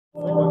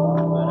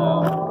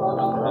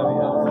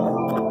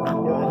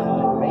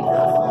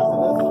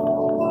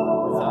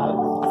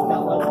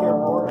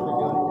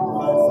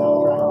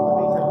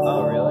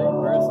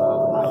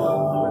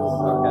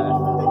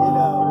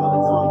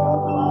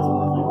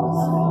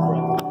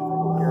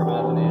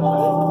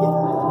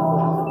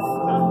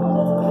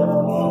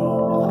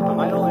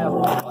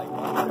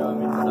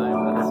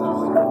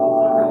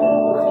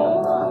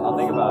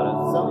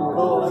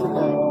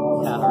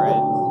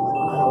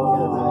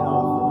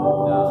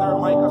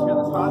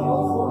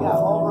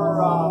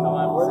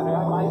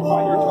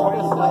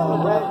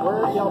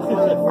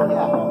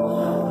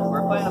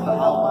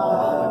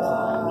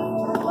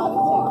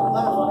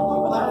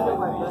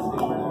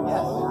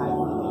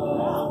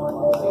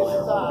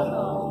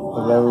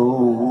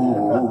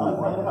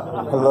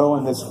Hello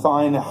on this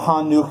fine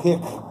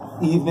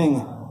Hanukkah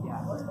evening.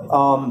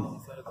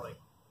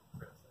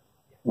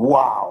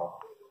 Wow.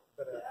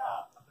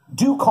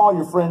 Do call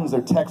your friends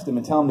or text them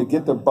and tell them to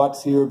get their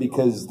butts here,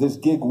 because this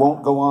gig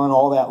won't go on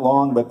all that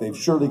long, but they've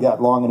surely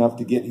got long enough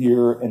to get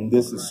here, and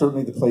this is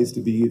certainly the place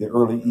to be the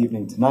early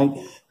evening tonight.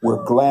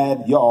 We're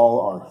glad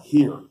y'all are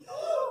here.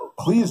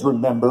 Please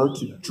remember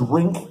to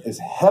drink as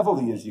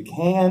heavily as you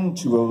can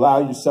to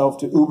allow yourself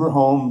to Uber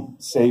home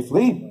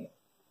safely.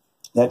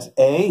 That's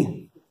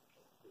A.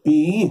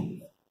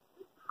 B,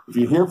 if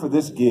you're here for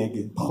this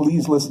gig,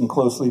 please listen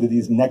closely to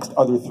these next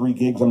other 3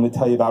 gigs I'm going to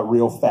tell you about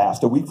real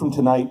fast. A week from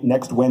tonight,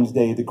 next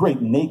Wednesday, the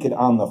great Naked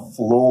on the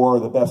Floor,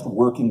 the best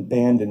working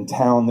band in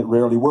town that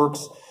rarely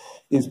works,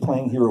 is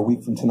playing here a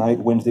week from tonight.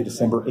 Wednesday,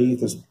 December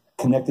 8th, is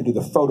connected to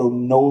the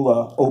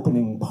Photo-Nola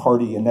opening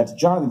party, and that's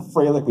Jonathan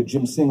Freilich with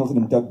Jim Singleton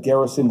and Doug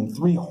Garrison, and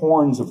 3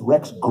 horns of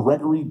Rex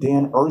Gregory,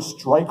 Dan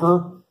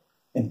Erstreicher,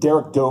 and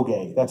Derek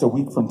Doge. That's a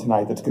week from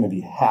tonight that's going to be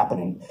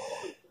happening.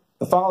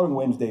 The following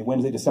Wednesday,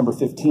 December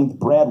 15th,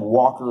 Brad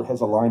Walker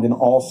has aligned an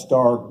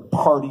all-star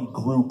party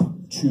group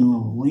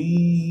to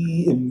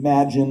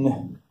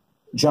reimagine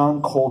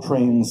John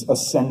Coltrane's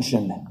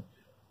Ascension.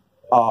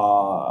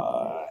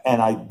 And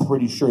I'm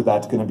pretty sure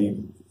that's going to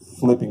be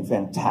flipping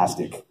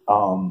fantastic.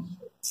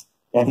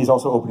 And he's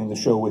also opening the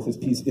show with his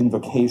piece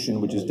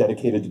Invocation, which is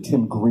dedicated to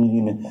Tim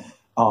Green,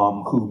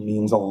 who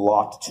means a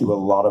lot to a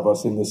lot of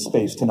us in this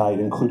space tonight,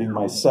 including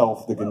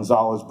myself, the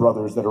Gonzalez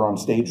brothers that are on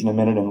stage in a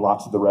minute, and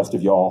lots of the rest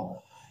of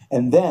y'all.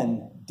 And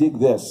then, dig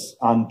this,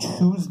 on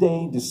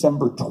Tuesday,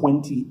 December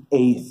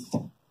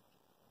 28th,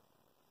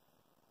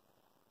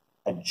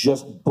 I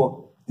just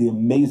booked the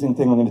amazing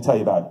thing I'm going to tell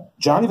you about.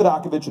 Johnny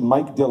Vodakovich and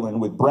Mike Dillon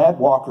with Brad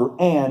Walker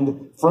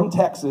and, from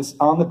Texas,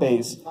 on the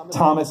bass,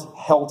 Thomas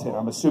Helton.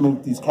 I'm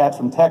assuming these cats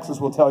from Texas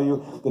will tell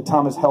you that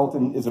Thomas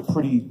Helton is a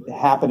pretty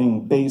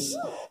happening bass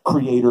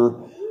creator.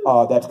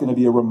 That's going to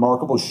be a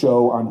remarkable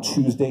show on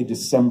Tuesday,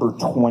 December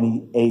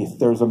 28th.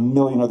 There's a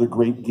million other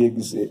great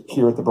gigs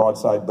here at the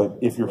Broadside, but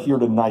if you're here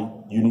tonight,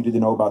 you needed to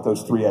know about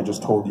those 3 I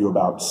just told you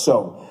about.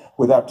 So,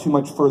 without too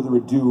much further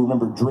ado,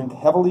 remember, drink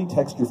heavily,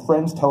 text your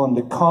friends, tell them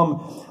to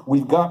come.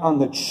 We've got on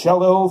the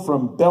cello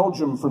from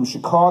Belgium, from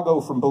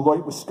Chicago, from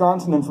Beloit,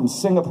 Wisconsin, and from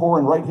Singapore,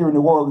 and right here in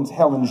New Orleans,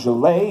 Helen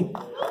Gillet.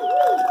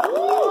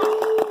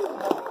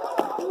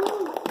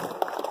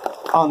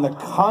 On the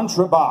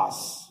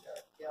contrabass,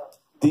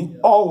 the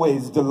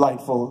always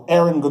delightful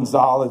Aaron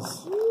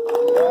Gonzalez.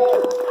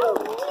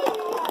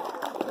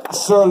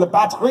 Sur la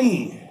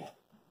batterie,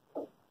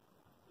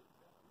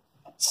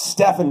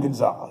 Stefan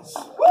Gonzalez.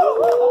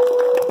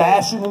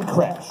 Bashing and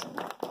crashing.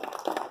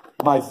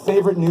 My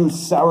favorite new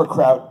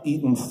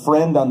sauerkraut-eating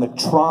friend on the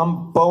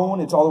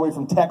trombone. It's all the way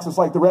from Texas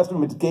like the rest of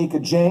them. It's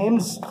Gaika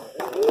James.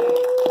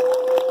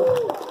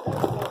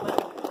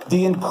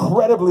 The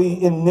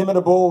incredibly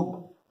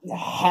inimitable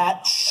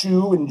hat,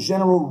 shoe, and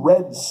general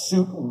red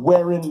suit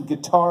wearing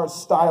guitar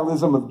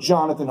stylism of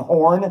Jonathan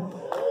Horne.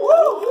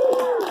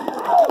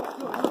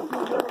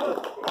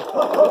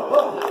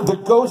 The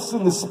ghosts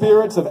and the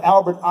spirits of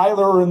Albert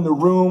Ayler are in the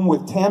room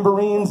with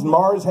tambourines.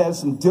 Mars has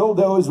some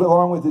dildos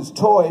along with his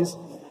toys.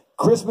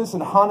 Christmas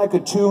and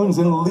Hanukkah tunes,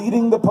 and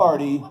leading the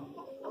party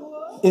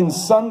in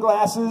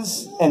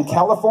sunglasses and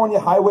California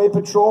Highway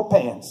Patrol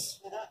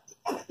pants,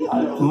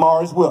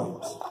 Mars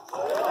Williams.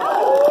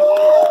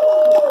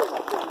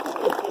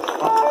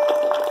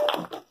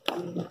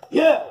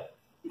 Yeah.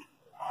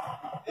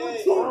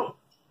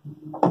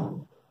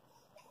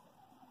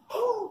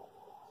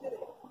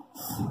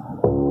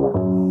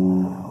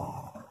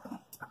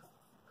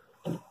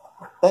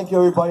 Thank you,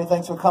 everybody.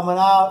 Thanks for coming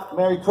out.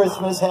 Merry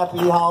Christmas, Happy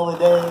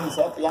Holidays,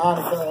 Happy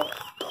Hanukkah.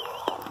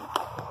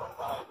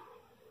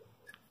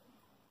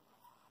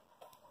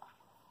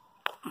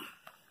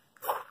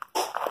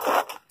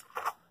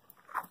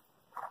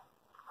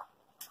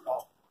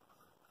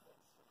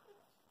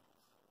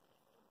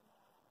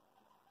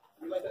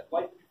 Would you like that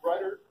light to be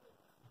brighter?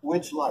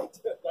 Which light?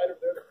 That light over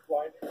there that's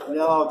blinding.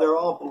 No, they're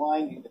all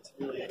blinding. It's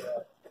really...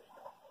 yeah.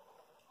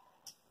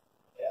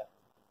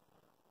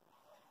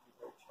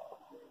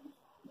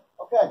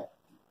 Okay.